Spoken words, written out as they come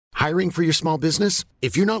Hiring for your small business?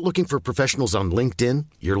 If you're not looking for professionals on LinkedIn,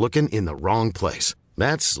 you're looking in the wrong place.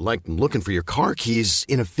 That's like looking for your car keys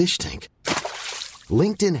in a fish tank.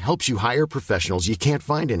 LinkedIn helps you hire professionals you can't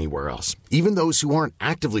find anywhere else, even those who aren't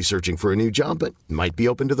actively searching for a new job but might be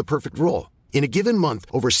open to the perfect role. In a given month,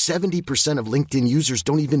 over 70% of LinkedIn users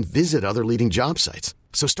don't even visit other leading job sites.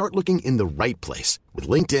 So start looking in the right place. With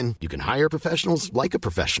LinkedIn, you can hire professionals like a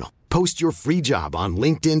professional. Post your free job on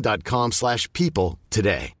linkedin.com/people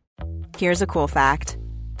today. Here's a cool fact.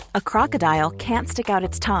 A crocodile can't stick out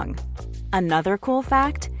its tongue. Another cool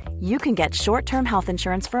fact, you can get short-term health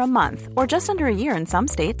insurance for a month or just under a year in some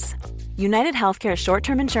states. United Healthcare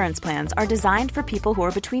short-term insurance plans are designed for people who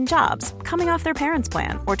are between jobs, coming off their parents'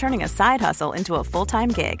 plan, or turning a side hustle into a full-time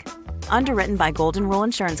gig. Underwritten by Golden Rule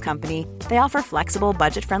Insurance Company, they offer flexible,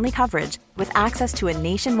 budget-friendly coverage with access to a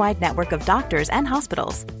nationwide network of doctors and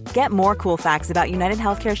hospitals. Get more cool facts about United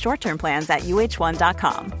Healthcare short-term plans at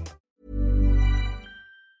uh1.com.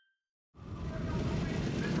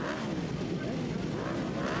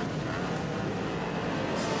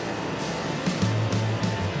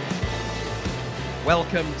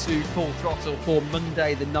 Welcome to Full Throttle for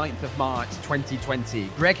Monday, the 9th of March, 2020.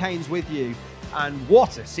 Greg Haynes with you, and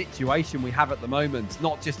what a situation we have at the moment,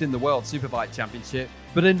 not just in the World Superbike Championship,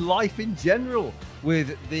 but in life in general,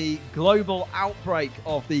 with the global outbreak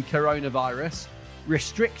of the coronavirus.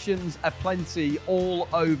 Restrictions aplenty all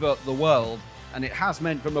over the world, and it has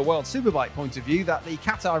meant from a World Superbike point of view that the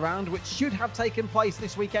Qatar round, which should have taken place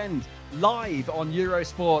this weekend, live on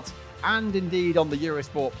Eurosport and indeed on the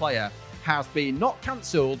Eurosport player, has been not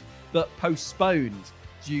cancelled, but postponed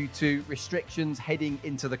due to restrictions heading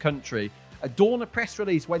into the country. A Dorna press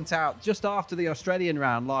release went out just after the Australian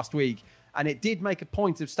round last week, and it did make a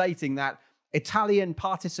point of stating that Italian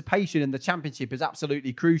participation in the championship is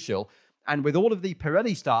absolutely crucial. And with all of the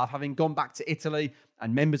Pirelli staff having gone back to Italy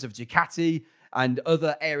and members of Ducati and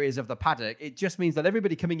other areas of the paddock, it just means that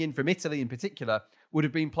everybody coming in from Italy in particular would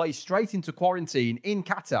have been placed straight into quarantine in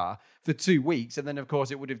Qatar for 2 weeks. And then, of course,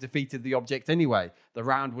 it would have defeated the object anyway. The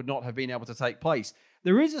round would not have been able to take place.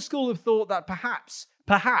 There is a school of thought that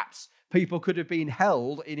perhaps people could have been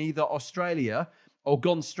held in either Australia or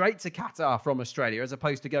gone straight to Qatar from Australia as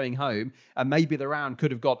opposed to going home, and maybe the round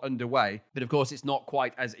could have got underway. But of course, it's not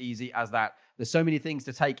quite as easy as that. There's so many things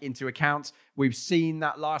to take into account. We've seen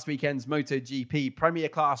that last weekend's MotoGP Premier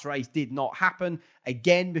Class race did not happen,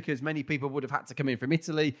 again, because many people would have had to come in from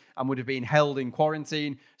Italy and would have been held in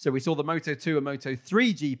quarantine. So we saw the Moto2 and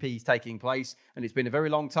Moto3 GPs taking place, and it's been a very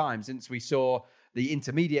long time since we saw the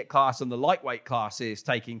intermediate class and the lightweight classes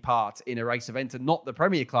taking part in a race event and not the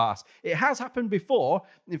Premier Class. It has happened before.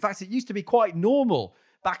 In fact, it used to be quite normal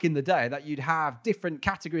back in the day that you'd have different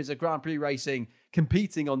categories of Grand Prix racing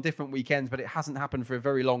competing on different weekends, but it hasn't happened for a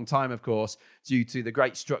very long time, of course, due to the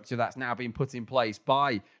great structure that's now been put in place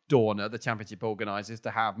by Dorna, the championship organisers,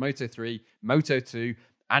 to have Moto3, Moto2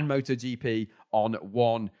 and MotoGP on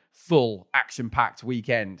one full action-packed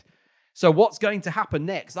weekend. So what's going to happen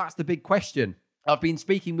next? That's the big question. I've been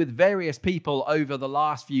speaking with various people over the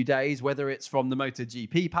last few days, whether it's from the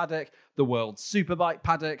MotoGP paddock, the World Superbike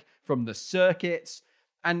paddock, from the circuits.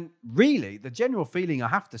 And really, the general feeling I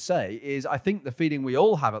have to say is I think the feeling we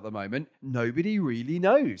all have at the moment, nobody really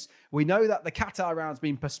knows. We know that the Qatar round's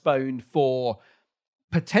been postponed for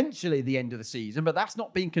potentially the end of the season, but that's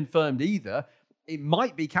not been confirmed either. It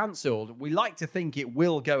might be cancelled. We like to think it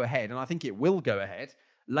will go ahead, and I think it will go ahead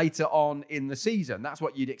later on in the season. That's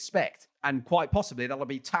what you'd expect. And quite possibly that'll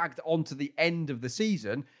be tagged onto the end of the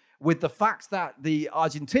season, with the fact that the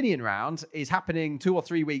Argentinian round is happening 2 or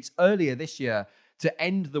 3 weeks earlier this year to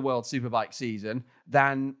end the World Superbike season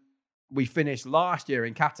than we finished last year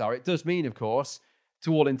in Qatar. It does mean, of course,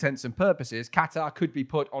 to all intents and purposes, Qatar could be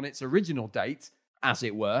put on its original date, as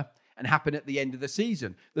it were, and happen at the end of the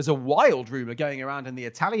season. There's a wild rumour going around in the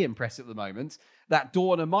Italian press at the moment that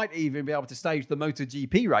Dorna might even be able to stage the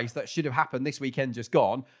MotoGP race that should have happened this weekend just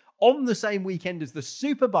gone on the same weekend as the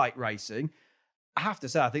Superbike racing. I have to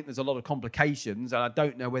say, I think there's a lot of complications, and I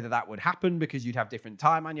don't know whether that would happen because you'd have different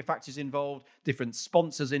tyre manufacturers involved, different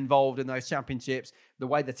sponsors involved in those championships. The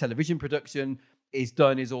way the television production is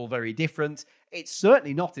done is all very different. It's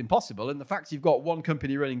certainly not impossible, and the fact you've got one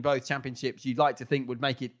company running both championships, you'd like to think would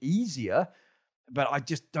make it easier, but I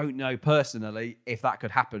just don't know personally if that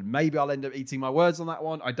could happen. Maybe I'll end up eating my words on that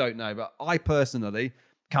one. I don't know, but I personally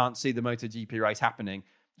can't see the MotoGP race happening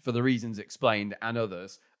for the reasons explained and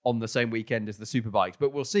others on the same weekend as the Superbikes.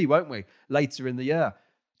 But we'll see, won't we, later in the year.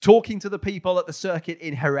 Talking to the people at the circuit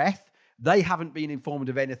in Jerez, they haven't been informed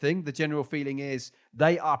of anything. The general feeling is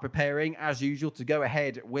they are preparing, as usual, to go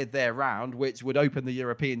ahead with their round, which would open the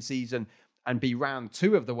European season and be round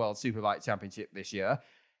 2 of the World Superbike Championship this year.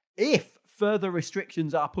 If further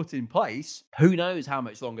restrictions are put in place, who knows how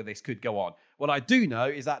much longer this could go on. What I do know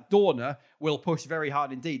is that Dorna will push very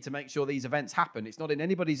hard indeed to make sure these events happen. It's not in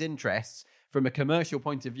anybody's interests from a commercial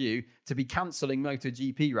point of view to be cancelling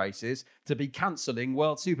MotoGP races, to be cancelling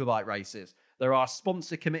World Superbike races. There are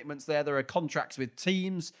sponsor commitments there. There are contracts with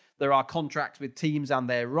teams. There are contracts with teams and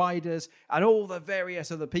their riders and all the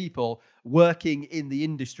various other people working in the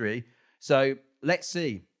industry. So let's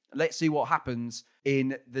see. Let's see what happens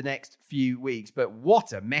in the next few weeks. But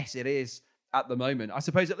what a mess it is at the moment. I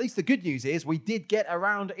suppose at least the good news is we did get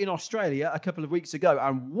around in Australia a couple of weeks ago.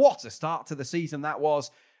 And what a start to the season that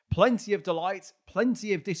was. Plenty of delight,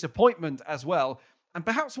 plenty of disappointment as well. And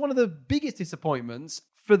perhaps one of the biggest disappointments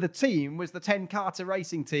for the team was the 10 Carter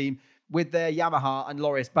Racing team with their Yamaha and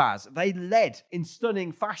Loris Baz. They led in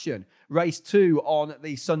stunning fashion race 2 on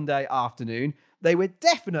the Sunday afternoon. They were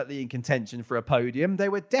definitely in contention for a podium. They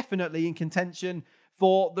were definitely in contention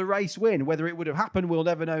for the race win. Whether it would have happened, we'll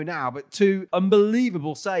never know now. But 2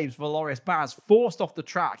 unbelievable saves for Loris Baz, forced off the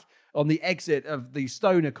track on the exit of the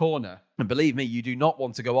Stoner corner. And believe me, you do not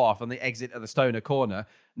want to go off on the exit of the Stoner corner.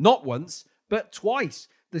 Not once, but twice.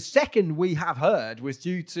 The second we have heard was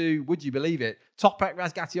due to, would you believe it, Toprak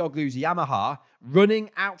Razgatlioglu's Yamaha running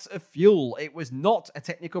out of fuel. It was not a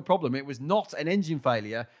technical problem. It was not an engine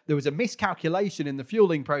failure. There was a miscalculation in the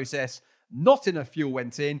fueling process. Not enough fuel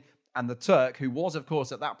went in. And the Turk, who was, of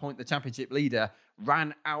course, at that point the championship leader,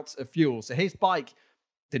 ran out of fuel. So his bike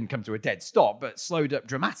didn't come to a dead stop, but slowed up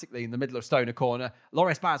dramatically in the middle of Stoner corner.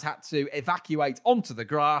 Loris Baz had to evacuate onto the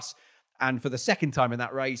grass. And for the second time in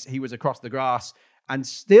that race, he was across the grass and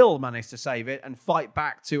still managed to save it and fight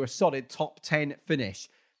back to a solid top 10 finish.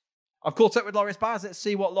 I've caught up with Loris Baz. Let's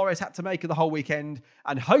see what Loris had to make of the whole weekend.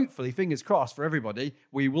 And hopefully, fingers crossed for everybody,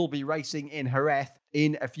 we will be racing in Jerez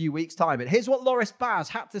in a few weeks' time. But here's what Loris Baz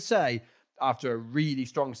had to say after a really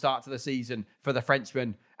strong start to the season for the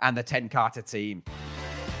Frenchman and the 10 Carter team.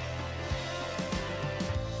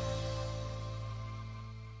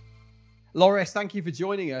 Loris, thank you for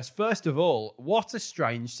joining us. First of all, what a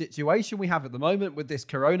strange situation we have at the moment with this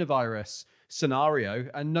coronavirus scenario,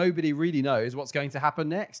 and nobody really knows what's going to happen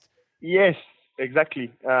next. Yes,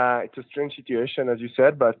 exactly. It's a strange situation, as you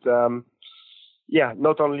said, but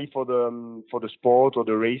not only for the sport or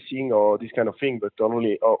the racing or this kind of thing, but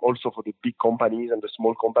also for the big companies and the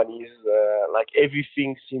small companies. Like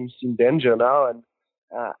everything seems in danger now, and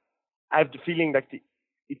I have the feeling that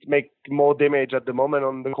it makes more damage at the moment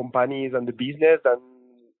on the companies and the business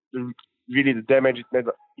than really the damage it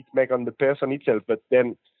make on the person itself. But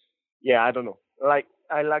then, I don't know. Like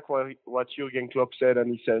I like what Jurgen Klopp said,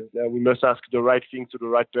 and he said we must ask the right thing to the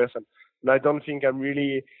right person. And I don't think I'm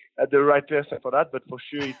really the right person for that, but for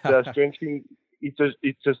sure it's a strange thing. It's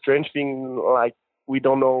a strange thing. Like we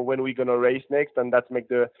don't know when we're gonna race next, and that makes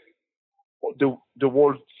the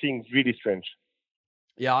whole thing really strange.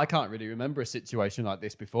 Yeah, I can't really remember a situation like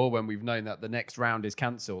this before when we've known that the next round is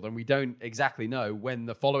cancelled and we don't exactly know when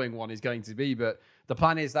the following one is going to be. But the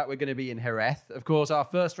plan is that we're going to be in Jerez. Of course, our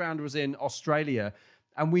first round was in Australia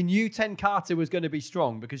and we knew 10 Carter was going to be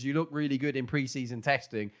strong because you looked really good in pre-season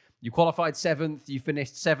testing. You qualified 7th, you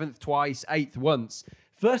finished 7th twice, 8th once.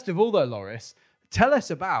 First of all, though, Loris, tell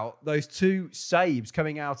us about those 2 saves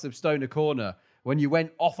coming out of Stoner Corner when you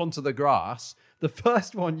went off onto the grass. The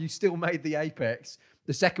first one, you still made the apex.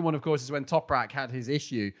 The second one, of course, is when Toprak had his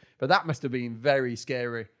issue. But that must have been very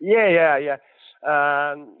scary. Yeah. It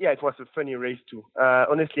was a funny race too.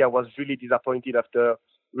 Honestly, I was really disappointed after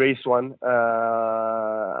race 1.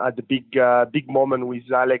 At the big moment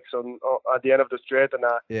with Alex at the end of the straight, and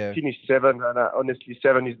I finished 7th. And honestly,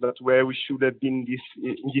 7 is not where we should have been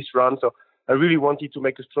in this run. So I really wanted to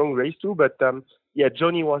make a strong race too. But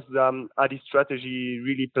Johnny was had his strategy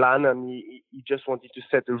really planned, and he just wanted to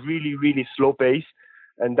set a really, really slow pace.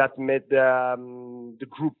 And that made the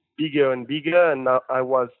group bigger and bigger, and I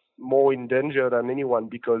was more in danger than anyone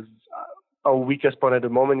because our weakest point at the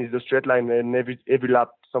moment is the straight line, and every lap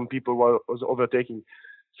some people was overtaking.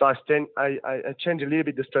 So I changed a little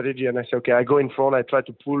bit the strategy, and I said, okay, I go in front, I try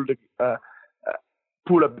to pull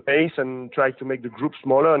up the pace and try to make the group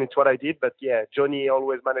smaller, and it's what I did. But Johnny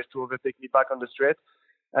always managed to overtake me back on the straight,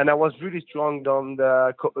 and I was really strong down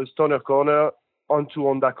the Stoner corner, onto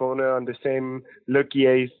Honda corner, and the same lucky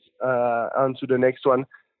ace onto the next one.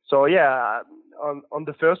 So on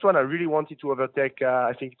the first one, I really wanted to overtake.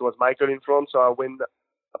 I think it was Michael in front, so I went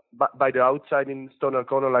by the outside in Stoner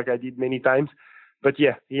corner like I did many times. But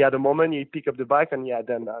he had a moment. He picked up the bike, and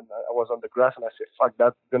then I was on the grass, and I said, "Fuck,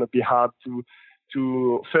 that's gonna be hard to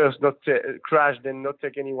to first not crash, then not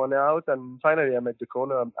take anyone out, and finally I made the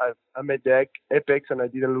corner. I made the apex, and I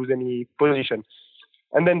didn't lose any position.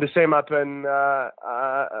 And then the same happened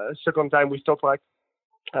second time with Toprak.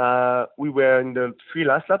 We were in the 3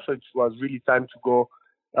 last laps, so it was really time to go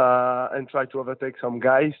and try to overtake some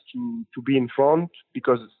guys to be in front,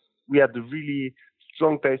 because we had a really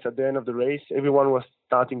strong pace at the end of the race. Everyone was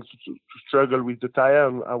starting to struggle with the tire,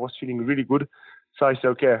 and I was feeling really good. So I said,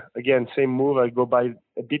 okay, again, same move. I go by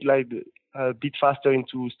a bit faster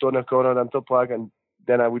into Stoner Corner than Toprak, and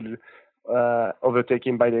then I will overtake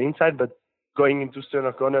him by the inside. But going into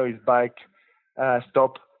Stoner Corner, his bike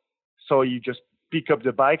stopped, so you just pick up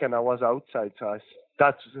the bike, and I was outside. So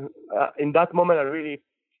in that moment, I really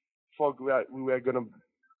thought we were going to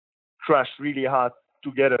crash really hard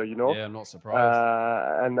together, you know. Yeah, I'm not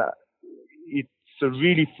surprised. And it's a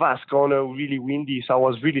really fast corner, really windy, so I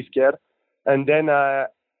was really scared. And then I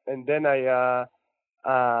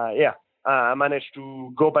managed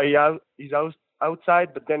to go by his house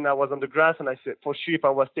outside, but then I was on the grass, and I said, for sure, if I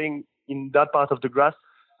was staying in that part of the grass,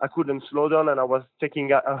 I couldn't slow down, and I was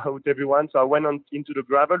taking out everyone. So I went on into the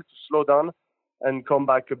gravel to slow down and come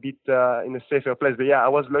back a bit in a safer place. But yeah, I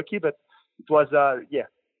was lucky, but it was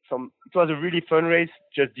it was a really fun race.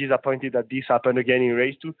 Just disappointed that this happened again in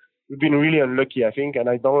race 2. We've been really unlucky, I think, and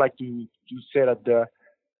I don't like to say that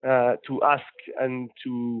to ask and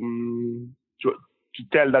to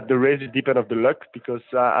tell that the race is depend of the luck, because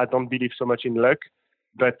I don't believe so much in luck.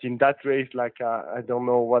 But in that race, I don't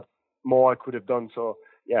know what more I could have done. So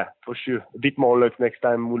yeah, for sure, a bit more luck next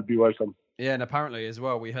time will be welcome. Yeah, and apparently as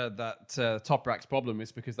well, we heard that Toprak's problem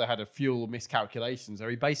is because they had a fuel miscalculation. So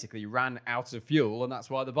he basically ran out of fuel, and that's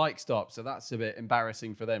why the bike stopped. So that's a bit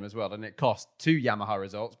embarrassing for them as well. And it cost 2 Yamaha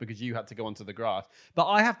results because you had to go onto the grass. But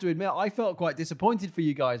I have to admit, I felt quite disappointed for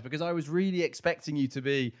you guys, because I was really expecting you to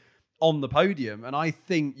be on the podium, and I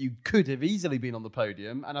think you could have easily been on the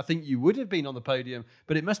podium, and I think you would have been on the podium,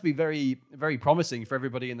 but it must be very, very promising for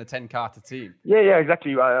everybody in the 10 Carter team. Yeah,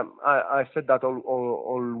 exactly. I said that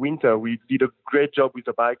all winter. We did a great job with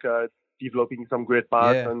the bike, developing some great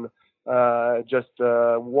parts, and just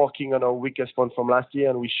working on our weakest point from last year,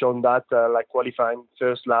 and we shown that, like qualifying,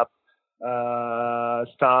 first lap,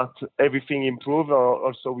 start, everything improved.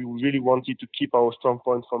 Also, we really wanted to keep our strong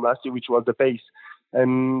point from last year, which was the pace.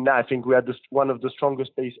 And I think we had one of the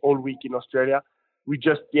strongest pace all week in Australia. We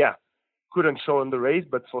just, couldn't show in the race,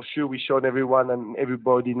 but for sure we showed everyone, and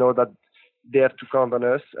everybody know that they have to count on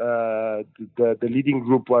us. The leading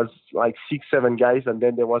group was like 6-7 guys, and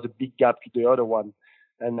then there was a big gap to the other one.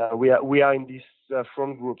 And we are in this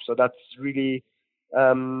front group, so that's really,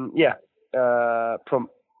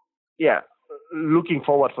 looking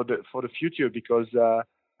forward for the future, because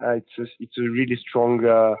it's a really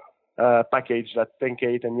strong package that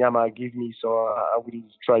Tenkate and Yamaha give me. So I will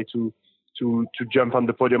try to jump on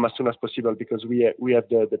the podium as soon as possible, because we have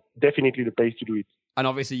definitely the pace to do it. And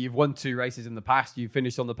obviously you've won 2 races in the past. You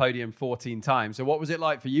finished on the podium 14 times. So what was it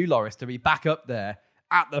like for you, Loris, to be back up there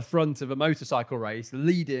at the front of a motorcycle race,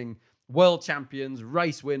 leading world champions,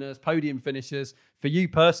 race winners, podium finishers? For you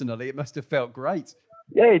personally, it must have felt great.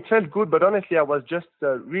 Yeah, it felt good, but honestly, I was just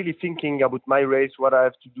really thinking about my race, what I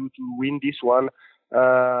have to do to win this one.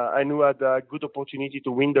 I knew I had a good opportunity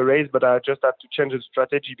to win the race, but I just had to change the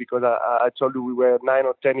strategy, because I told you we were 9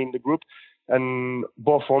 or 10 in the group, and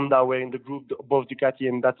both Honda were in the group, both Ducati,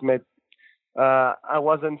 and that made I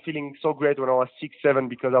wasn't feeling so great when I was 6-7,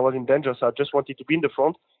 because I was in danger. So I just wanted to be in the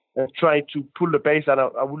front and try to pull the pace, and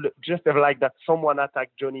I would just have liked that someone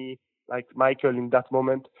attacked Johnny, like Michael, in that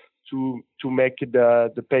moment to make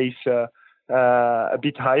the pace a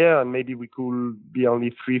bit higher, and maybe we could be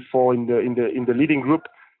only 3-4 in the leading group.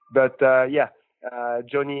 But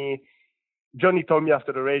Johnny told me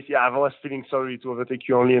after the race, I was feeling sorry to overtake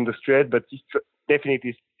you only in the straight, but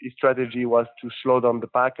definitely his strategy was to slow down the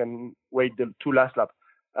pack and wait the 2 last laps.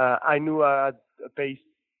 I knew I had a pace,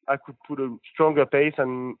 I could put a stronger pace,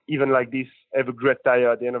 and even like this, have a great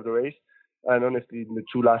tire at the end of the race. And honestly, in the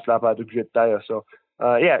 2 last laps, I had a great tire. So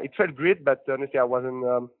it felt great, but honestly, I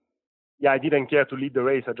wasn't. I didn't care to lead the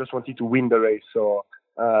race. I just wanted to win the race. So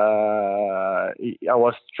I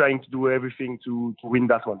was trying to do everything to win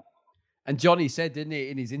that one. And Johnny said, didn't he,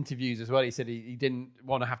 in his interviews as well, he said he didn't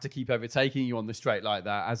want to have to keep overtaking you on the straight like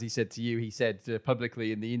that. As he said to you, he said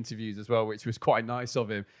publicly in the interviews as well, which was quite nice of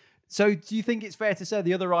him. So do you think it's fair to say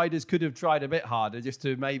the other riders could have tried a bit harder just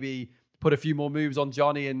to maybe put a few more moves on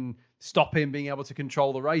Johnny and stop him being able to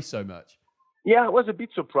control the race so much? Yeah, I was a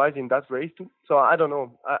bit surprised in that race too. So I don't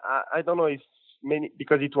know. I don't know if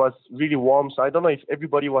because it was really warm. So I don't know if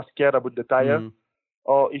everybody was scared about the tire.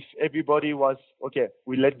 or if everybody was okay,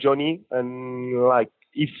 we let Johnny, and like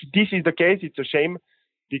if this is the case, it's a shame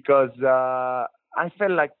because I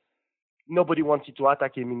felt like nobody wanted to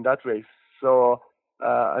attack him in that race. So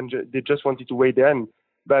they just wanted to wait there.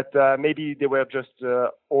 But maybe they were just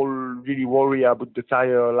all really worried about the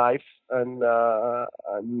tire life, and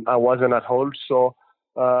I wasn't at all. So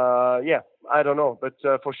I don't know. But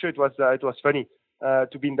for sure, it was funny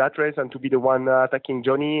to be in that race and to be the one attacking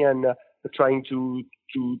Johnny and trying to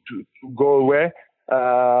go away.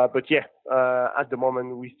 But at the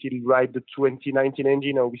moment we still ride the 2019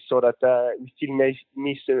 engine, and we saw that we still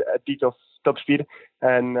miss a bit of top speed,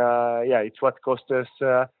 and it's what cost us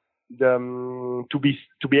to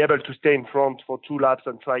be able to stay in front for 2 laps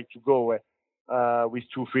and try to go away with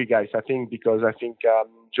 2-3 guys. I think because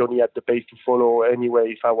Johnny had the pace to follow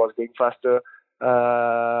anyway if I was going faster,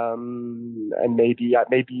 and maybe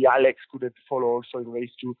Alex couldn't follow also in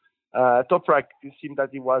race 2. Toprak, it seemed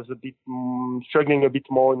that he was a bit struggling a bit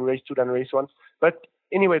more in race 2 than race 1. But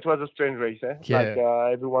anyway, it was a strange race. Yeah. Like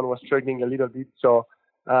everyone was struggling a little bit. So,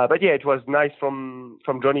 it was nice from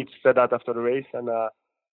Johnny to say that after the race. And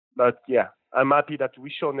I'm happy that we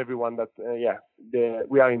shown everyone that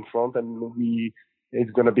we are in front, and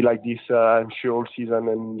it's gonna be like this. I'm sure all season,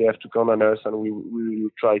 and they have to count on us, and we will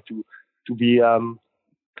try to be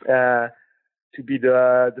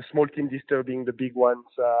the small team disturbing the big ones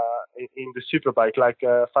in the superbike, like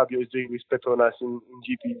Fabio is doing with Petronas in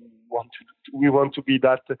GP. We want to be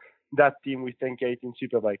that team with 10K in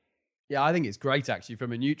superbike. Yeah, I think it's great actually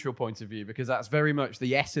from a neutral point of view, because that's very much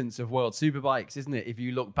the essence of World Superbikes, isn't it? If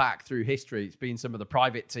you look back through history, it's been some of the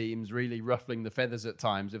private teams really ruffling the feathers at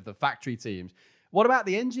times of the factory teams. What about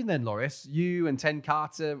the engine then, Loris? You and Ten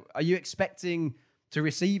Carter, are you expecting to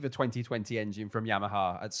receive a 2020 engine from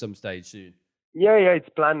Yamaha at some stage soon? Yeah, it's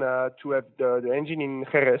planned to have the engine in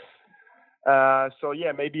Jerez.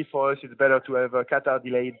 Maybe for us it's better to have Qatar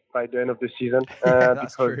delayed by the end of the season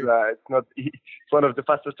because it's one of the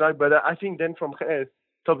fastest tracks. But I think then from Jerez,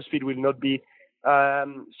 top speed will not be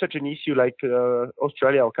such an issue like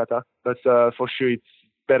Australia or Qatar. But for sure it's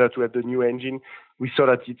better to have the new engine. We saw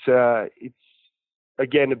that it's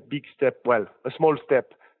again a big step, a small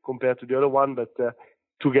step compared to the other one, but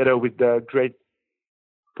together with the great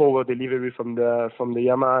power delivery from the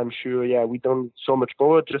Yamaha, I'm sure. We don't need so much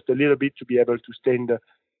power, just a little bit to be able to stay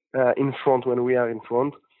in front when we are in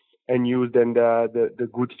front, and use then the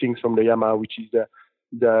good things from the Yamaha, which is the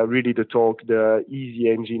torque, the easy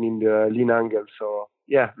engine in the lean angle. So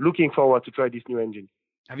looking forward to try this new engine.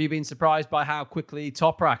 Have you been surprised by how quickly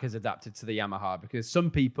Toprak has adapted to the Yamaha? Because some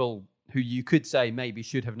people who you could say maybe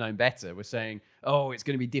should have known better were saying, oh, it's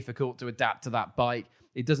going to be difficult to adapt to that bike.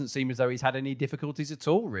 It doesn't seem as though he's had any difficulties at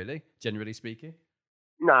all, really, generally speaking.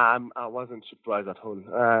 Nah, I wasn't surprised at all.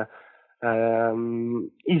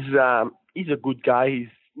 He's a good guy. He's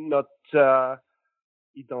not.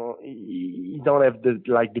 He don't have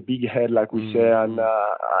the big head like we say, and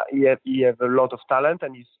he have a lot of talent,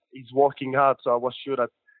 and he's working hard. So I was sure that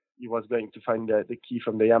he was going to find the key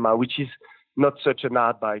from the Yamaha, which is not such a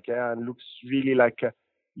hard bike, and looks really like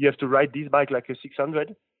you have to ride this bike like a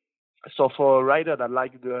 600. So for a rider that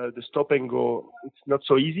like the stop and go, it's not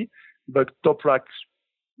so easy. But Toprak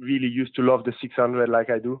really used to love the 600 like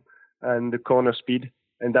I do, and the corner speed,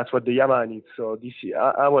 and that's what the Yamaha needs. So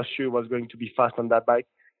I was sure was going to be fast on that bike.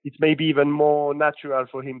 It's maybe even more natural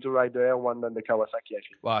for him to ride the R1 than the Kawasaki,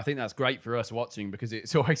 actually. Well, I think that's great for us watching, because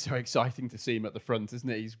it's always so exciting to see him at the front, isn't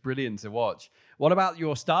it? He's brilliant to watch. What about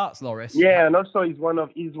your starts, Loris? Yeah, and also he's one of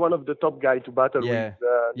the top guys to battle with.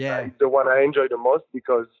 He's the one I enjoy the most,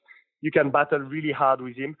 because you can battle really hard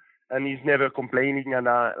with him, and he's never complaining, and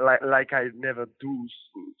like I never do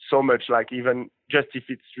so much, like even just if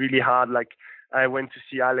it's really hard, like I went to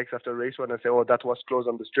see Alex after race 1 and say, oh, that was close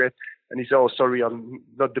on the straight. And he said, oh, sorry, I'm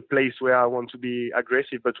not the place where I want to be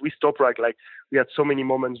aggressive. But we stopped like we had so many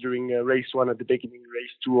moments during race 1 at the beginning,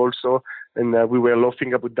 race 2 also. And we were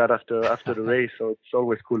laughing about that after the race. So it's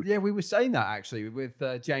always cool. Yeah, we were saying that actually with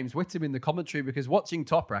James Whittam in the commentary, because watching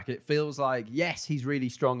Toprak, it feels like, yes, he's really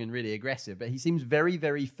strong and really aggressive, but he seems very,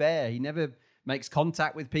 very fair. He never makes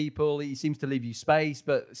contact with people. He seems to leave you space,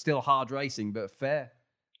 but still hard racing, but fair.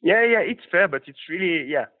 Yeah, it's fair, but it's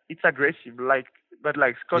really, it's aggressive. Like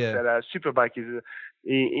Scott said, Superbike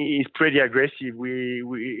is pretty aggressive. We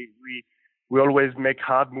always make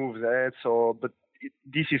hard moves. But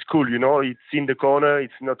this is cool, It's in the corner.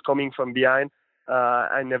 It's not coming from behind.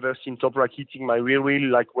 I never seen Toprak hitting my rear wheel.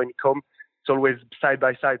 Like when it comes, it's always side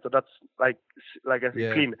by side. So that's like I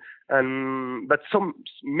say, clean. But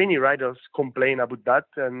many riders complain about that,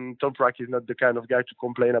 and Toprak is not the kind of guy to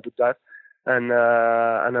complain about that. And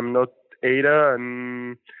I'm not 8er,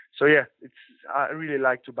 and so yeah, I really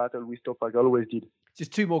like to battle with Toprak. I always did.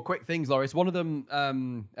 Just two more quick things, Loris. One of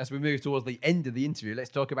them, as we move towards the end of the interview, let's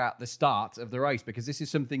talk about the start of the race, because this is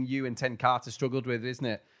something you and Ten Carter struggled with, isn't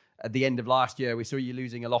it? At the end of last year, we saw you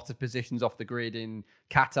losing a lot of positions off the grid in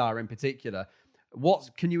Qatar in particular.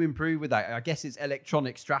 What can you improve with that? I guess it's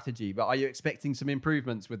electronic strategy, but are you expecting some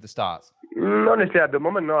improvements with the starts? Honestly, at the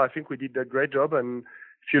moment, no. I think we did a great job. And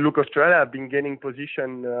if you look Australia, I've been gaining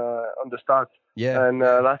position on the start. Yeah. And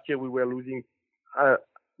last year we were losing.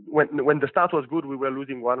 When the start was good, we were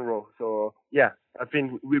losing one row. So yeah, I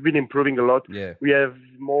think we've been improving a lot. Yeah. We have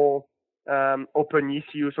more open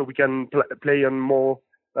ECU, so we can play on more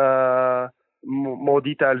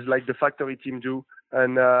details like the factory team do.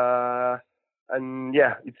 And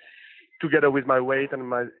yeah, it's together with my weight and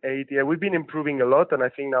my 8. Yeah, we've been improving a lot, and I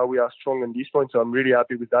think now we are strong on this point. So I'm really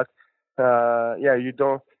happy with that. Yeah, you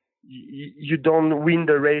don't win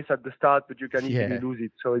the race at the start, but you can easily lose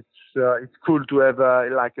it. So it's cool to have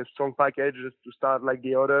like a strong package just to start like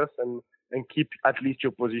the others and keep at least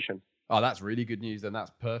your position. Oh, that's really good news then.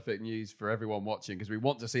 That's perfect news for everyone watching, because we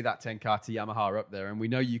want to see that 10 Carter Yamaha up there, and we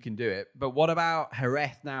know you can do it. But what about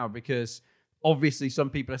Jerez now? Because obviously some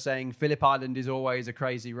people are saying Phillip Island is always a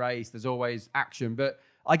crazy race. There's always action, but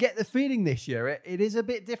I get the feeling this year it is a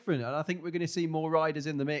bit different, and I think we're going to see more riders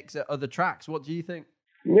in the mix at other tracks. What do you think?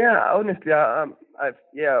 Yeah, honestly,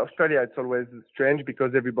 Australia, it's always strange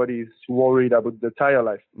because everybody is worried about the tire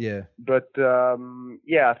life. Yeah. But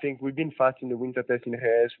yeah, I think we've been fast in the winter test in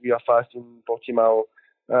Jerez. We are fast in Portimao.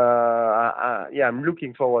 Yeah, I'm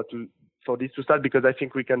looking forward for this to start, because I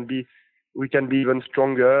think we can be even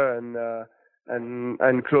stronger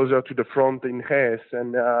and closer to the front in Jerez,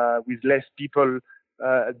 and with less people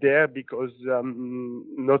there, because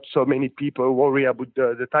not so many people worry about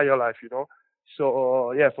the tire life, you know.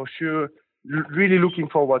 So yeah, for sure, really looking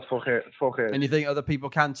forward for her. And you think other people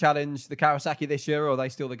can challenge the Kawasaki this year, or are they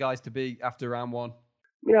still the guys to beat after round one?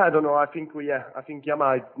 Yeah, I don't know. I think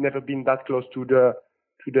Yamaha has never been that close to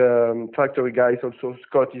the factory guys. Also,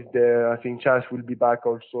 Scott is there. I think Chas will be back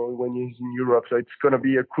also when he's in Europe. So it's gonna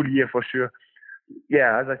be a cool year for sure.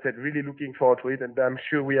 Yeah, as I said, really looking forward to it, and I'm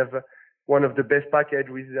sure we have one of the best package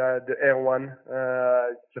with the Air One.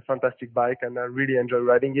 It's a fantastic bike, and I really enjoy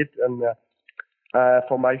riding it. And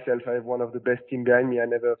for myself, I have one of the best team behind me. I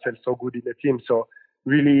never felt so good in the team. So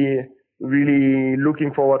really, really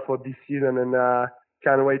looking forward for this season, and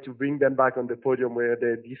can't wait to bring them back on the podium where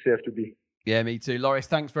they deserve to be. Yeah, me too. Loris,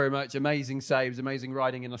 thanks very much. Amazing saves, amazing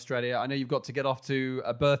riding in Australia. I know you've got to get off to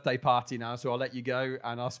a birthday party now, so I'll let you go,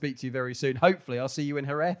 and I'll speak to you very soon. Hopefully, I'll see you in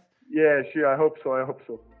Jerez. Yeah, sure. I hope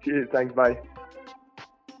so. Cheers. Thanks. Bye.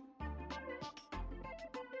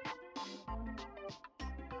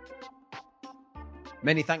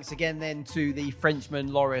 Many thanks again then to the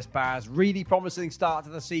Frenchman Loris Baz. Really promising start to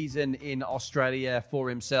the season in Australia for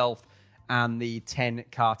himself and the 10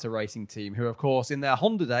 Carter Racing team, who of course in their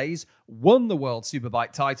Honda days won the World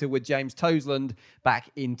Superbike title with James Toseland back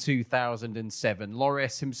in 2007.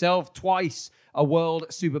 Loris himself twice a World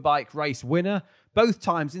Superbike race winner, both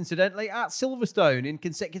times incidentally at Silverstone in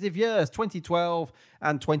consecutive years, 2012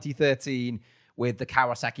 and 2013 with the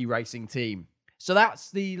Kawasaki Racing team. So that's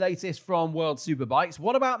the latest from World Superbikes.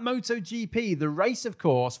 What about MotoGP? The race, of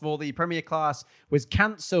course, for the Premier Class was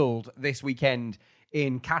cancelled this weekend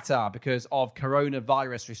in Qatar because of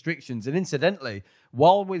coronavirus restrictions. And incidentally,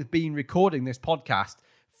 while we've been recording this podcast,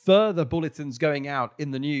 further bulletins going out in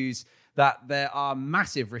the news that there are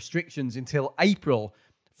massive restrictions until April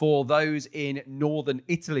for those in northern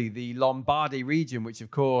Italy, the Lombardy region, which of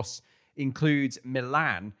course includes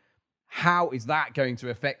Milan. How is that going to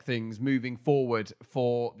affect things moving forward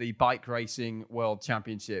for the Bike Racing World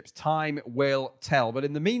Championships? Time will tell. But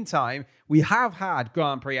in the meantime, we have had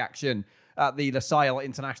Grand Prix action at the Losail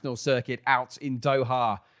International Circuit out in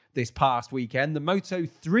Doha this past weekend. The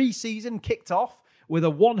Moto3 season kicked off with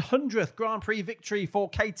a 100th Grand Prix victory for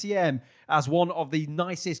KTM as one of the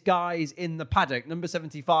nicest guys in the paddock. Number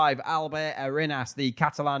 75, Albert Arenas, the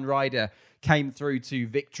Catalan rider, came through to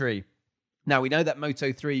victory. Now, we know that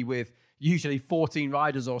Moto3 with usually 14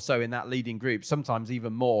 riders or so in that leading group, sometimes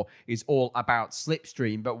even more, is all about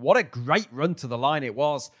slipstream. But what a great run to the line it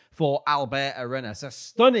was for Albert Arenas. A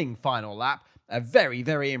stunning final lap, a very,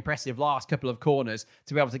 very impressive last couple of corners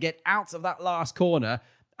to be able to get out of that last corner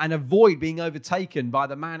and avoid being overtaken by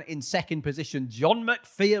the man in second position, John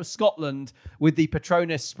McPhee of Scotland, with the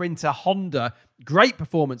Petronas Sprinter Honda. Great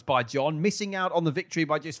performance by John, missing out on the victory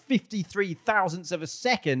by just 53 thousandths of a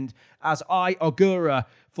second as Ai Ogura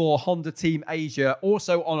for Honda Team Asia,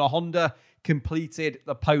 also on a Honda, completed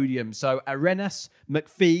the podium. So Arenas,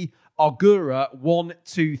 McPhee, Ogura 1,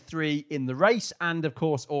 2, 3 in the race, and of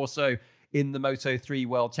course also in the Moto3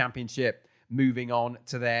 World Championship, moving on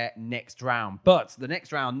to their next round. But the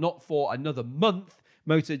next round, not for another month.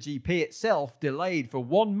 MotoGP itself delayed for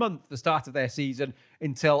 1 month the start of their season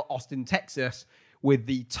until Austin, Texas, with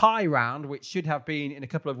the tie round, which should have been in a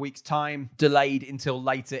couple of weeks' time, delayed until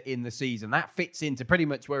later in the season. That fits into pretty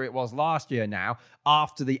much where it was last year now,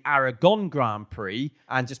 after the Aragon Grand Prix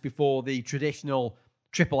and just before the traditional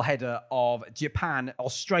triple header of Japan,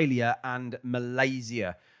 Australia, and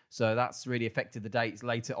Malaysia. So that's really affected the dates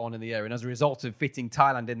later on in the year. And as a result of fitting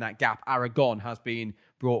Thailand in that gap, Aragon has been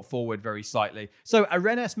brought forward very slightly. So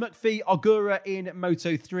Arenas, McPhee, Ogura in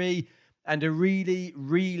Moto3, and a really,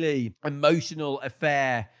 really emotional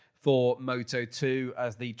affair for Moto2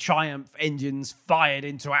 as the Triumph engines fired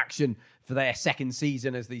into action for their second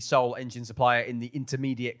season as the sole engine supplier in the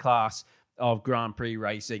intermediate class of Grand Prix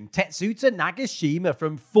racing. Tetsuta Nagashima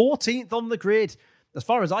from 14th on the grid. As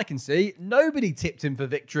far as I can see, nobody tipped him for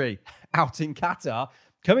victory out in Qatar,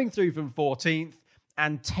 coming through from 14th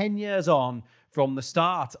and 10 years on from the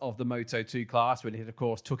start of the Moto2 class, when it, of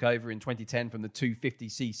course, took over in 2010 from the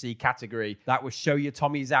 250cc category. That was Shoya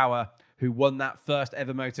Tomizawa, who won that first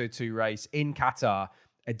ever Moto2 race in Qatar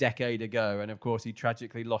a decade ago. And, of course, he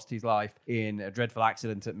tragically lost his life in a dreadful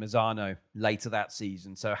accident at Misano later that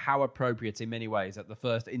season. So how appropriate in many ways that the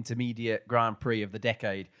first intermediate Grand Prix of the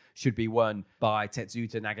decade should be won by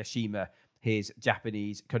Tetsuta Nagashima, his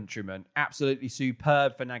Japanese countryman. Absolutely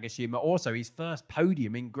superb for Nagashima. Also, his first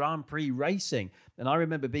podium in Grand Prix racing. And I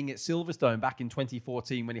remember being at Silverstone back in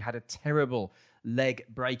 2014 when he had a terrible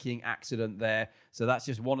leg-breaking accident there. So that's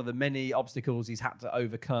just one of the many obstacles he's had to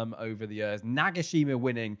overcome over the years. Nagashima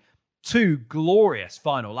winning 2 glorious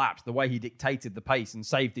final laps, the way he dictated the pace and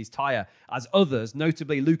saved his tyre, as others,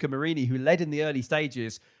 notably Luca Marini, who led in the early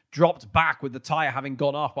stages, dropped back with the tyre having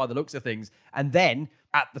gone off by the looks of things. And then,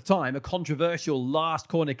 at the time, a controversial last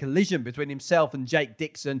corner collision between himself and Jake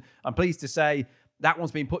Dixon. I'm pleased to say that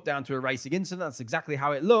one's been put down to a racing incident. That's exactly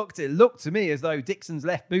how it looked. It looked to me as though Dixon's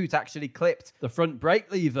left boot actually clipped the front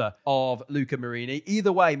brake lever of Luca Marini.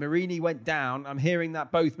 Either way, Marini went down. I'm hearing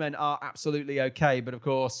that both men are absolutely okay, but of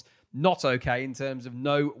course, not okay in terms of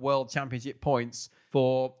no World Championship points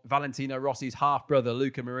for Valentino Rossi's half-brother,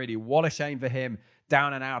 Luca Marini. What a shame for him,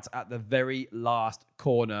 down and out at the very last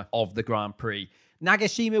corner of the Grand Prix.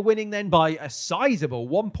 Nagashima winning then by a sizable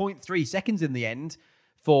 1.3 seconds in the end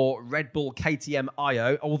for Red Bull KTM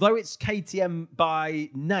IO. Although it's KTM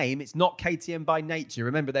by name, it's not KTM by nature.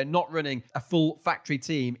 Remember, they're not running a full factory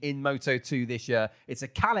team in Moto2 this year. It's a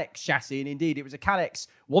Kalex chassis, and indeed it was a Kalex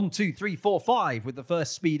 1, 2, 3, 4, 5 with the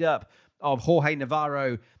first speed up of Jorge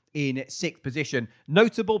Navarro in 6th position.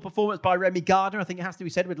 Notable performance by Remy Gardner, I think it has to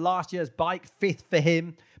be said, with last year's bike, 5th for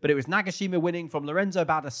him. But it was Nagashima winning from Lorenzo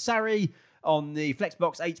Baldassarri on the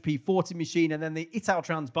Flexbox HP40 machine, and then the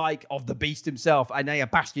Italtrans bike of the beast himself, Enea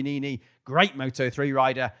Bastianini, great Moto3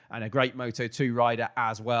 rider and a great Moto2 rider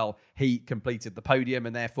as well. He completed the podium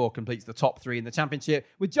and therefore completes the top 3 in the championship,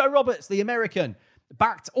 with Joe Roberts, the American,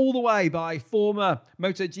 backed all the way by former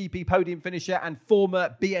MotoGP podium finisher and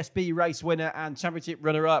former BSB race winner and championship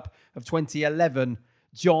runner-up of 2011,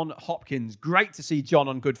 John Hopkins. Great to see John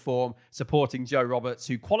on good form, supporting Joe Roberts,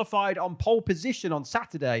 who qualified on pole position on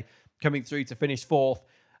Saturday, coming through to finish 4th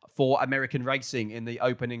for American racing in the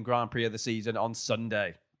opening Grand Prix of the season on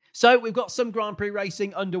Sunday. So we've got some Grand Prix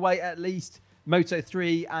racing underway, at least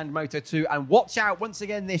Moto3 and Moto2. And watch out once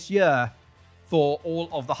again this year for all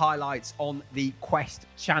of the highlights on the Quest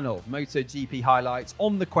channel. MotoGP highlights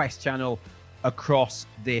on the Quest channel across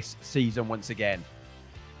this season once again.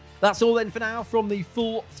 That's all then for now from the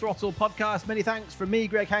Full Throttle podcast. Many thanks from me,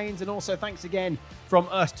 Greg Haynes, and also thanks again from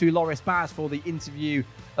us to Loris Baz for the interview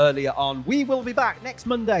earlier on. We will be back next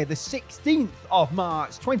Monday, the 16th of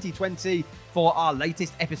March 2020, for our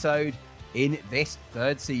latest episode in this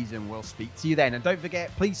 3rd season. We'll speak to you then. And don't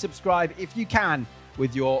forget, please subscribe if you can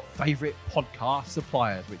with your favourite podcast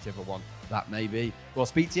suppliers, whichever one that may be. We'll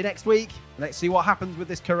speak to you next week. Let's see what happens with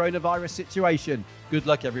this coronavirus situation. Good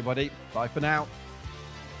luck, everybody. Bye for now.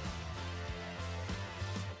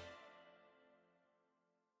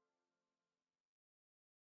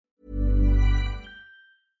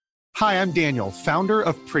 Hi, I'm Daniel, founder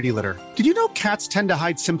of Pretty Litter. Did you know cats tend to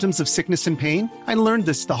hide symptoms of sickness and pain? I learned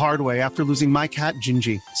this the hard way after losing my cat,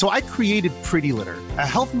 Gingy. So I created Pretty Litter, a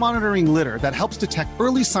health monitoring litter that helps detect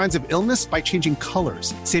early signs of illness by changing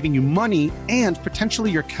colors, saving you money and potentially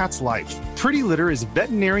your cat's life. Pretty Litter is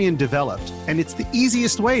veterinarian developed, and it's the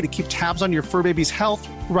easiest way to keep tabs on your fur baby's health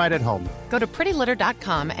right at home. Go to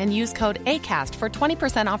prettylitter.com and use code ACAST for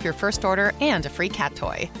 20% off your first order and a free cat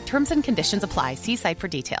toy. Terms and conditions apply. See site for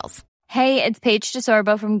details. Hey, it's Paige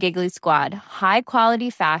DeSorbo from Giggly Squad. High quality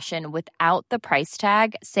fashion without the price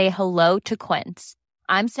tag. Say hello to Quince.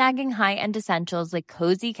 I'm snagging high-end essentials like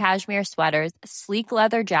cozy cashmere sweaters, sleek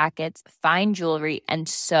leather jackets, fine jewelry, and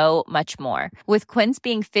so much more. With Quince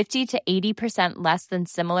being 50 to 80% less than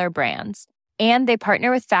similar brands. And they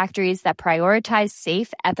partner with factories that prioritize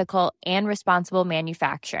safe, ethical, and responsible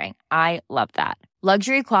manufacturing. I love that.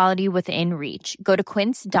 Luxury quality within reach. Go to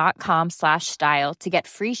quince.com/style to get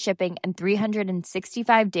free shipping and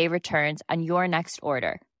 365-day returns on your next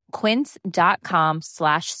order.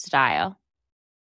 Quince.com/style.